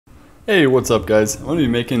Hey, what's up guys? I'm going to be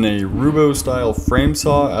making a roubo style frame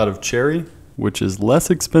saw out of cherry, which is less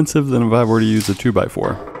expensive than if I were to use a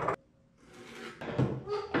 2x4.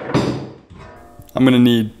 I'm going to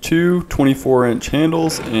need two 24-inch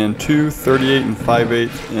handles and two 38 and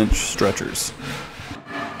 5/8 inch stretchers.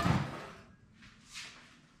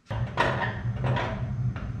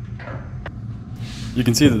 You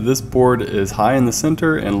can see that this board is high in the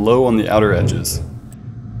center and low on the outer edges.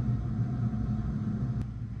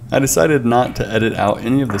 I decided not to edit out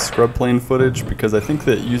any of the scrub plane footage because I think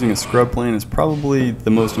that using a scrub plane is probably the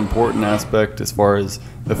most important aspect as far as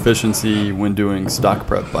efficiency when doing stock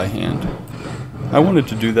prep by hand. I wanted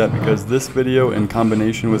to do that because this video, in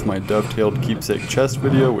combination with my dovetailed keepsake chest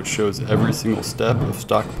video, which shows every single step of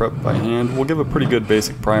stock prep by hand, will give a pretty good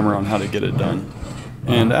basic primer on how to get it done.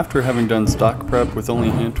 And after having done stock prep with only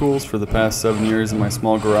hand tools for the past 7 years in my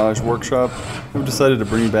small garage workshop, I've decided to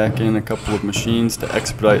bring back in a couple of machines to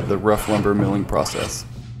expedite the rough lumber milling process.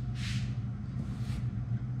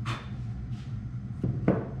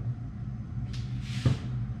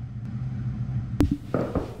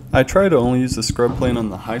 I try to only use the scrub plane on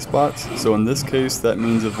the high spots, so in this case that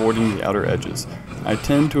means avoiding the outer edges. I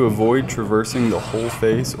tend to avoid traversing the whole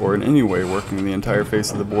face or in any way working the entire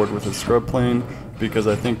face of the board with a scrub plane because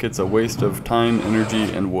I think it's a waste of time, energy,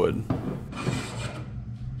 and wood.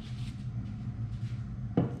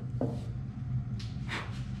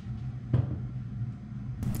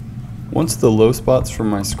 Once the low spots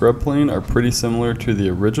from my scrub plane are pretty similar to the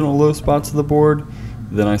original low spots of the board,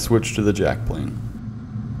 then I switch to the jack plane.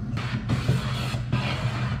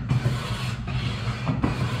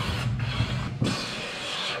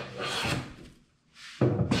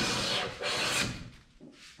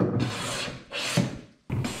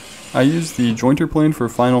 I use the jointer plane for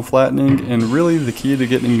final flattening, and really the key to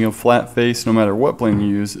getting a flat face no matter what plane you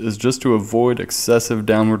use is just to avoid excessive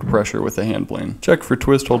downward pressure with the hand plane. Check for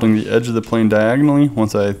twist holding the edge of the plane diagonally.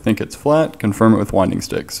 Once I think it's flat, confirm it with winding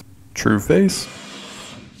sticks. True face.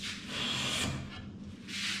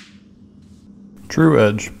 True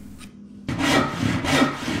edge.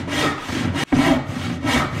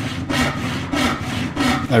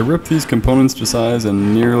 I rip these components to size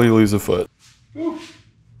and nearly lose a foot.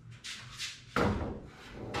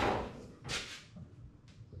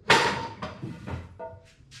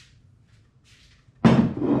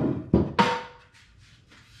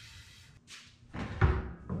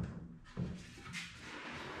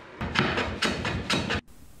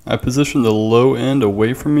 I position the low end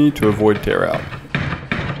away from me to avoid tear out.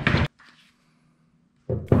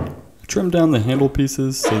 I trim down the handle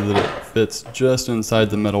pieces so that it fits just inside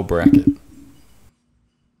the metal bracket.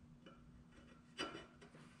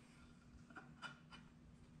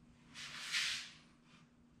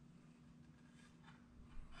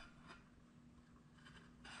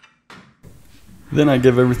 Then I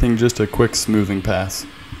give everything just a quick smoothing pass.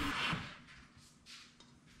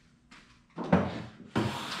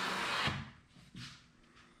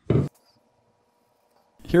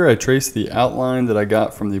 Here I trace the outline that I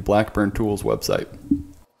got from the Blackburn Tools website.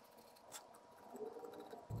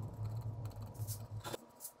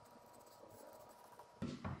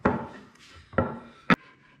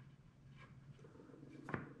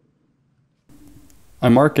 I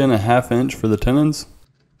mark in a 1/2 inch for the tenons,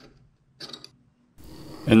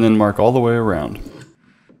 and then mark all the way around.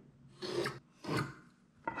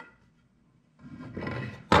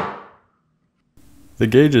 The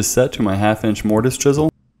gauge is set to my 1/2 inch mortise chisel,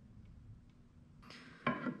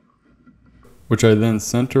 which I then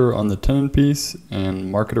center on the tenon piece and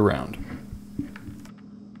mark it around.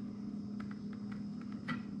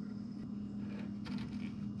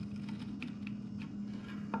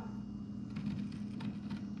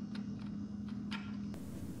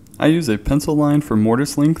 I use a pencil line for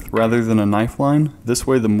mortise length rather than a knife line. This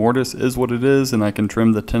way the mortise is what it is and I can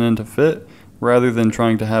trim the tenon to fit, rather than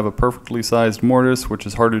trying to have a perfectly sized mortise, which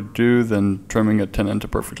is harder to do than trimming a tenon to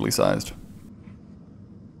perfectly sized.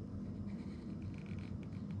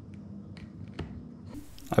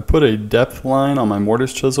 I put a depth line on my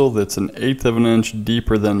mortise chisel that's 1/8 of an inch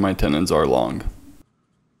deeper than my tenons are long.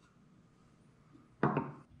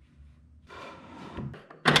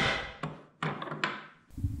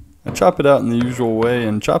 I chop it out in the usual way,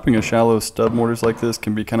 and chopping a shallow stub mortise like this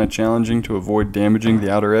can be kind of challenging to avoid damaging the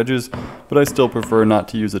outer edges, but I still prefer not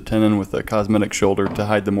to use a tenon with a cosmetic shoulder to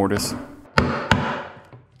hide the mortise.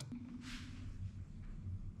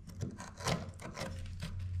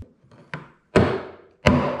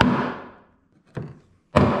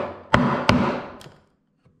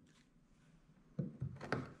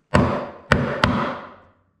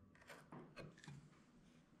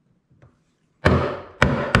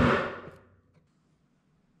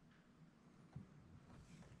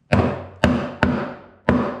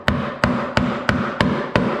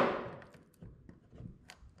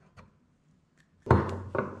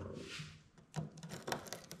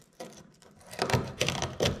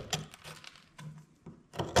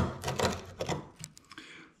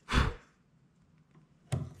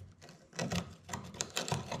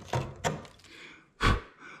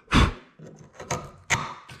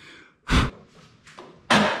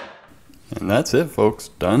 And that's it, folks.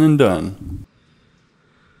 Done and done.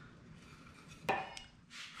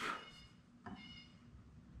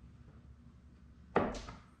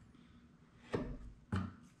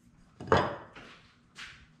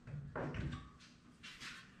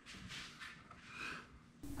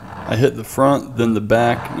 I hit the front, then the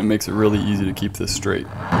back, and it makes it really easy to keep this straight.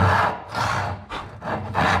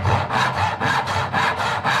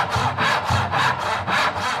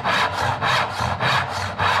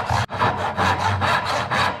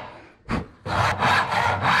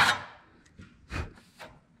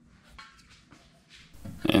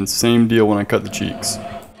 And same deal when I cut the cheeks.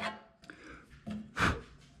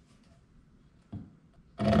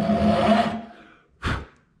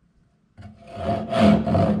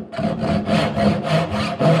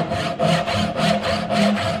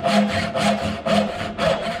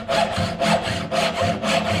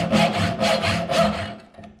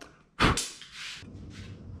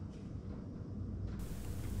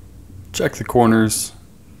 Check the corners,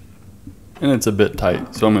 and it's a bit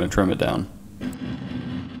tight, so I'm going to trim it down.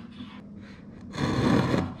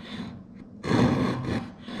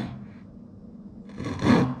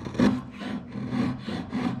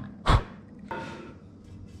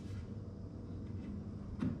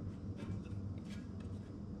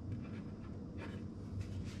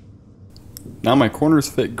 Now my corners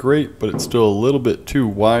fit great, but it's still a little bit too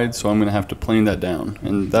wide, so I'm going to have to plane that down.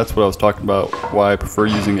 And that's what I was talking about, why I prefer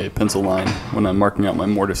using a pencil line when I'm marking out my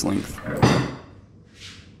mortise length.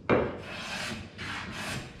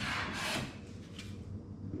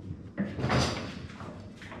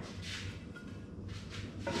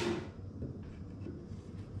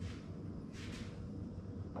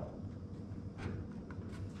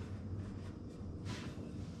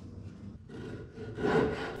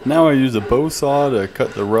 Now I use a bow saw to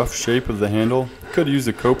cut the rough shape of the handle. Could use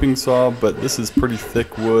a coping saw, but this is pretty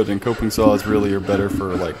thick wood, and coping saws really are better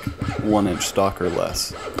for like 1-inch stock or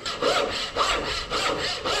less.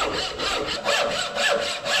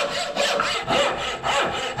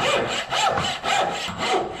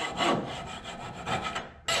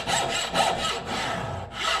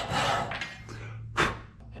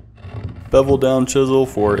 Bevel down chisel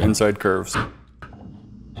for inside curves.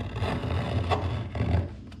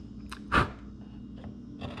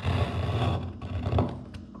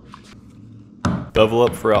 Bevel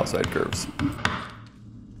up for outside curves.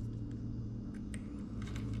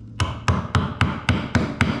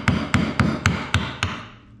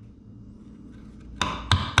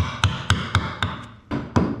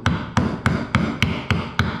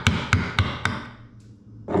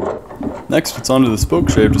 Next, it's onto the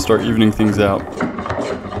spokeshave to start evening things out.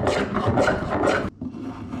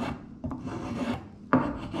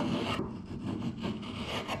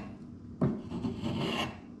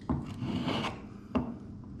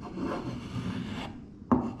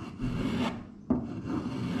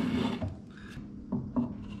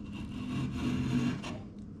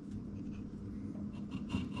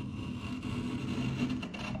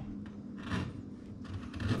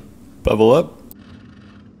 Bevel up.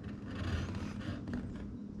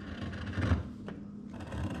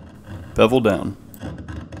 Bevel down.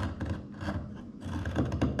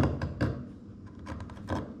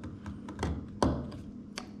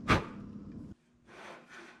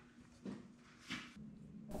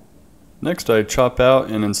 Next, I chop out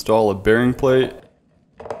and install a bearing plate.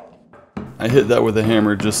 I hit that with a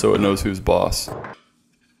hammer just so it knows who's boss.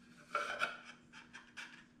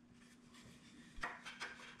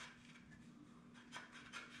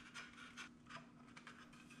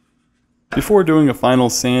 Before doing a final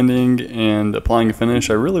sanding and applying a finish,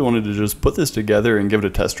 I really wanted to just put this together and give it a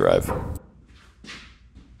test drive.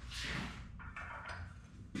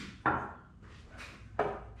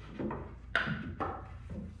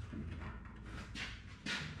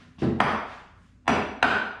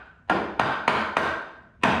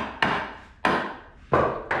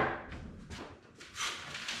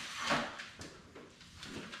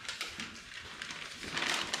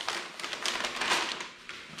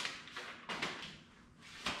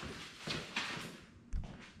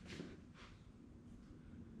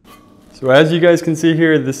 So as you guys can see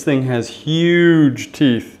here, this thing has huge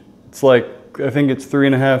teeth. It's like, I think it's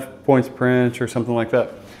 3.5 points per inch or something like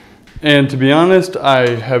that. And to be honest, I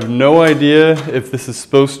have no idea if this is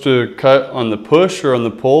supposed to cut on the push or on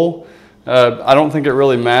the pull. I don't think it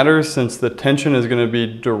really matters since the tension is going to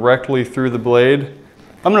be directly through the blade.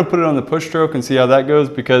 I'm going to put it on the push stroke and see how that goes,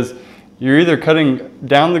 because you're either cutting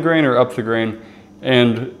down the grain or up the grain.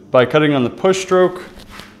 And by cutting on the push stroke,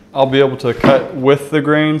 I'll be able to cut with the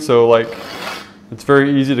grain, so like it's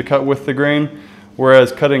very easy to cut with the grain,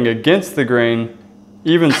 whereas cutting against the grain,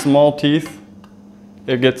 even small teeth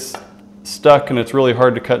it gets stuck and it's really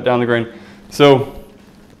hard to cut down the grain. So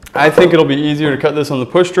I think it'll be easier to cut this on the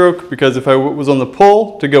push stroke, because if I was on the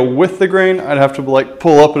pull to go with the grain, I'd have to like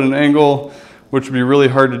pull up at an angle, which would be really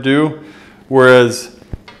hard to do. Whereas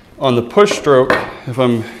on the push stroke, if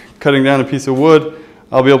I'm cutting down a piece of wood,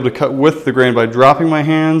 I'll be able to cut with the grain by dropping my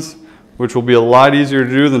hands, which will be a lot easier to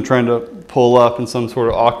do than trying to pull up in some sort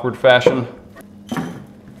of awkward fashion.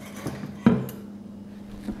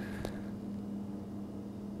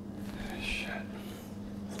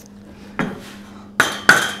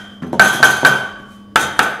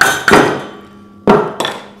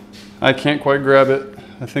 I can't quite grab it.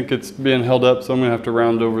 I think it's being held up, so I'm gonna have to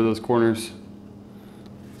round over those corners.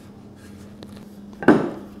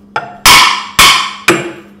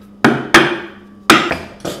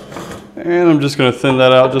 And I'm just gonna thin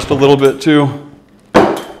that out just a little bit too.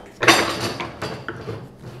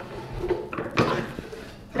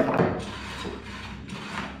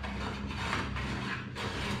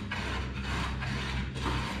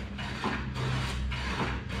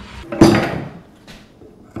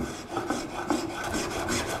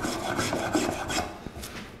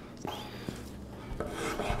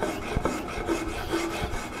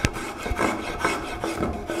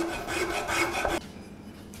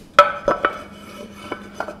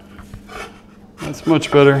 That's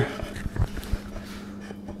much better.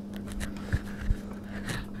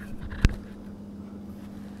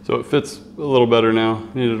 So it fits a little better now.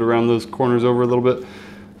 Needed to round those corners over a little bit.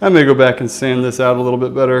 I may go back and sand this out a little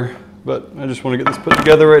bit better, but I just want to get this put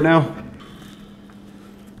together right now.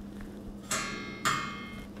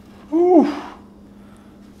 Ooh.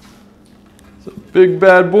 It's a big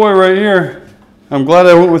bad boy right here. I'm glad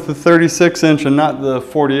I went with the 36-inch and not the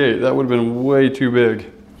 48. That would have been way too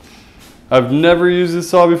big. I've never used this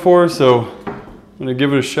saw before, so I'm gonna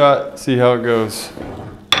give it a shot, see how it goes.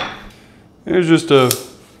 Here's just a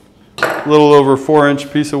little over 4-inch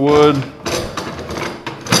piece of wood.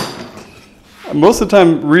 Most of the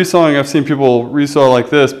time resawing, I've seen people resaw like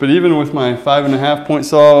this, but even with my 5.5 point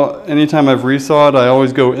saw, anytime I've resawed, I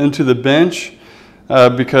always go into the bench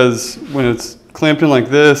because when it's clamped in like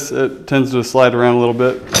this, it tends to slide around a little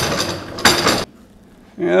bit.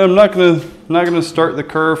 And I'm not gonna start the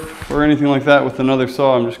kerf or anything like that with another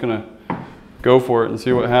saw. I'm just gonna go for it and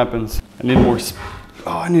see what happens. I need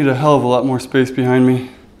I need a hell of a lot more space behind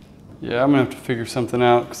me. Yeah, I'm gonna have to figure something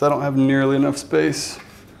out because I don't have nearly enough space.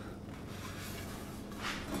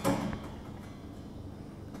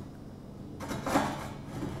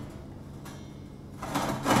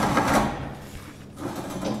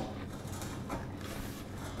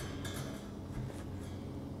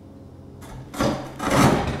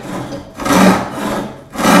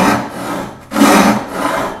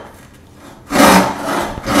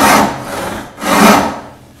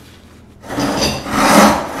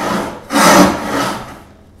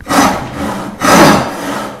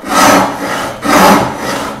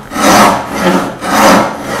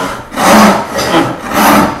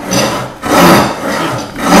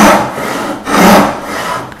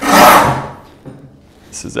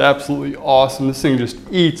 This is absolutely awesome. This thing just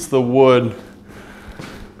eats the wood. I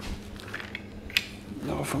don't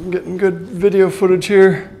know if I'm getting good video footage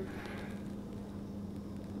here.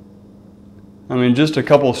 I mean, just a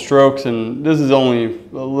couple strokes, and this is only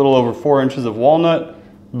a little over 4 inches of walnut,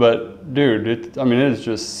 but dude, it is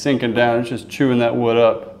just sinking down. It's just chewing that wood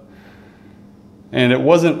up. And it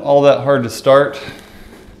wasn't all that hard to start,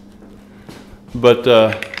 but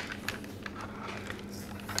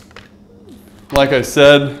like I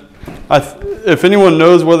said, if anyone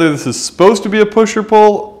knows whether this is supposed to be a push or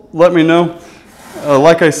pull, let me know.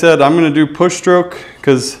 Like I said, I'm going to do push stroke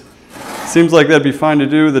because it seems like that'd be fine to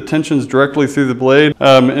do. The tension's directly through the blade.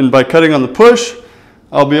 And by cutting on the push,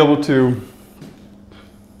 I'll be able to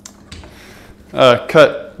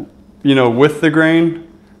cut, with the grain,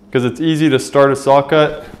 because it's easy to start a saw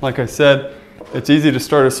cut. Like I said, it's easy to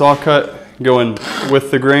start a saw cut going with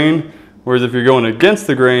the grain, whereas if you're going against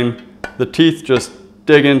the grain, the teeth just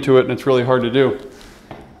dig into it and it's really hard to do.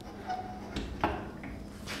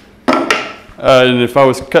 And if I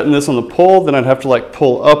was cutting this on the pull, then I'd have to like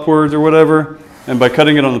pull upwards or whatever. And by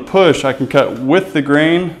cutting it on the push, I can cut with the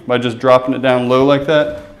grain by just dropping it down low like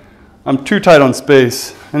that. I'm too tight on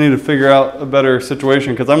space. I need to figure out a better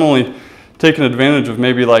situation because I'm only taking advantage of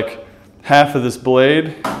maybe like half of this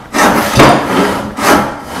blade.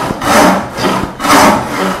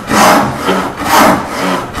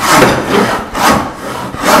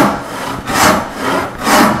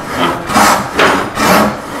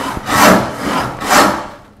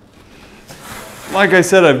 Like I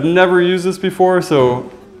said, I've never used this before,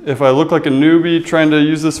 so if I look like a newbie trying to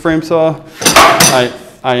use this frame saw, I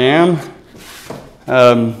am.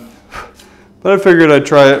 But I figured I'd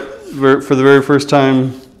try it for the very first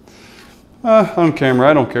time on camera.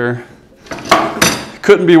 I don't care. It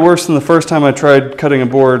couldn't be worse than the first time I tried cutting a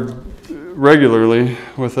board regularly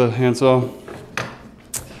with a handsaw.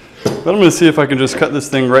 But I'm going to see if I can just cut this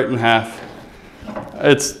thing right in half.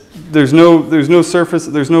 There's no surface,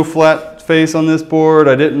 there's no flat face on this board.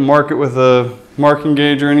 I didn't mark it with a marking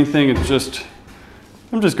gauge or anything. It's just,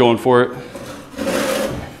 I'm just going for it.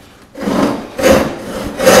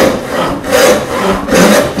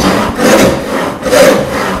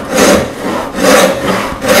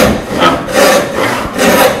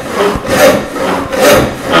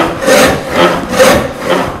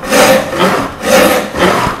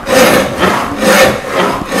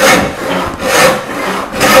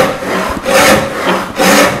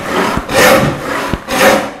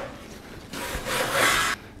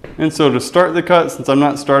 And so to start the cut, since I'm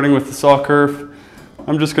not starting with the saw kerf,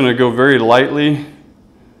 I'm just going to go very lightly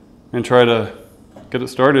and try to get it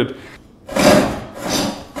started.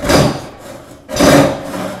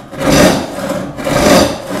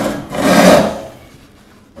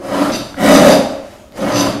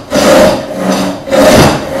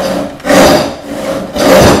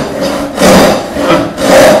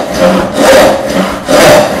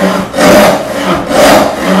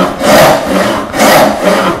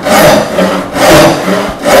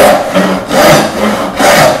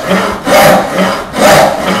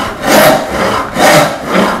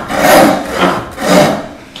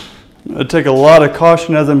 I take a lot of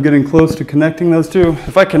caution as I'm getting close to connecting those two.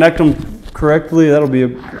 If I connect them correctly, that'll be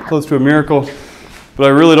close to a miracle. But I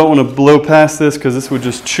really don't want to blow past this because this would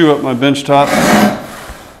just chew up my bench top.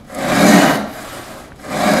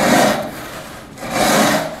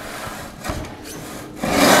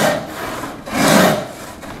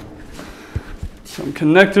 So I'm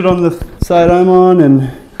connected on the side I'm on,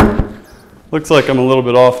 and looks like I'm a little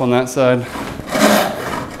bit off on that side.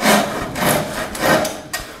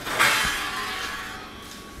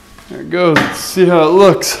 There it goes. Let's see how it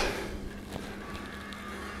looks.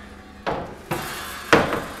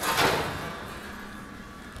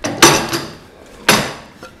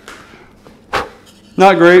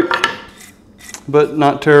 Not great, but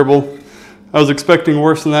not terrible. I was expecting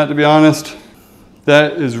worse than that, to be honest.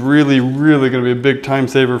 That is really, really going to be a big time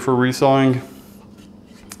saver for resawing.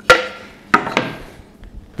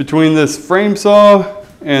 Between this frame saw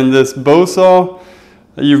and this bow saw,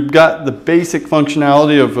 you've got the basic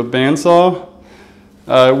functionality of a bandsaw.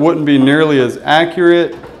 It wouldn't be nearly as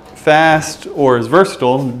accurate, fast, or as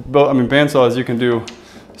versatile. I mean, bandsaws, you can do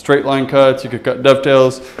straight line cuts, you could cut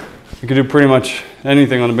dovetails, you can do pretty much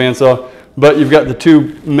anything on a bandsaw. But you've got the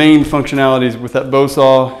two main functionalities with that bow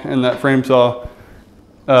saw and that frame saw,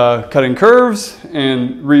 cutting curves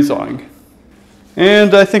and resawing.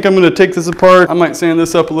 And I think I'm going to take this apart. I might sand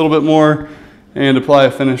this up a little bit more and apply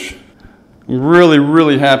a finish. I'm really,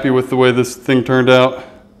 really happy with the way this thing turned out.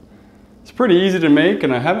 It's pretty easy to make,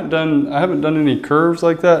 and I haven't done any curves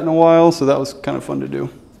like that in a while, so that was kind of fun to do.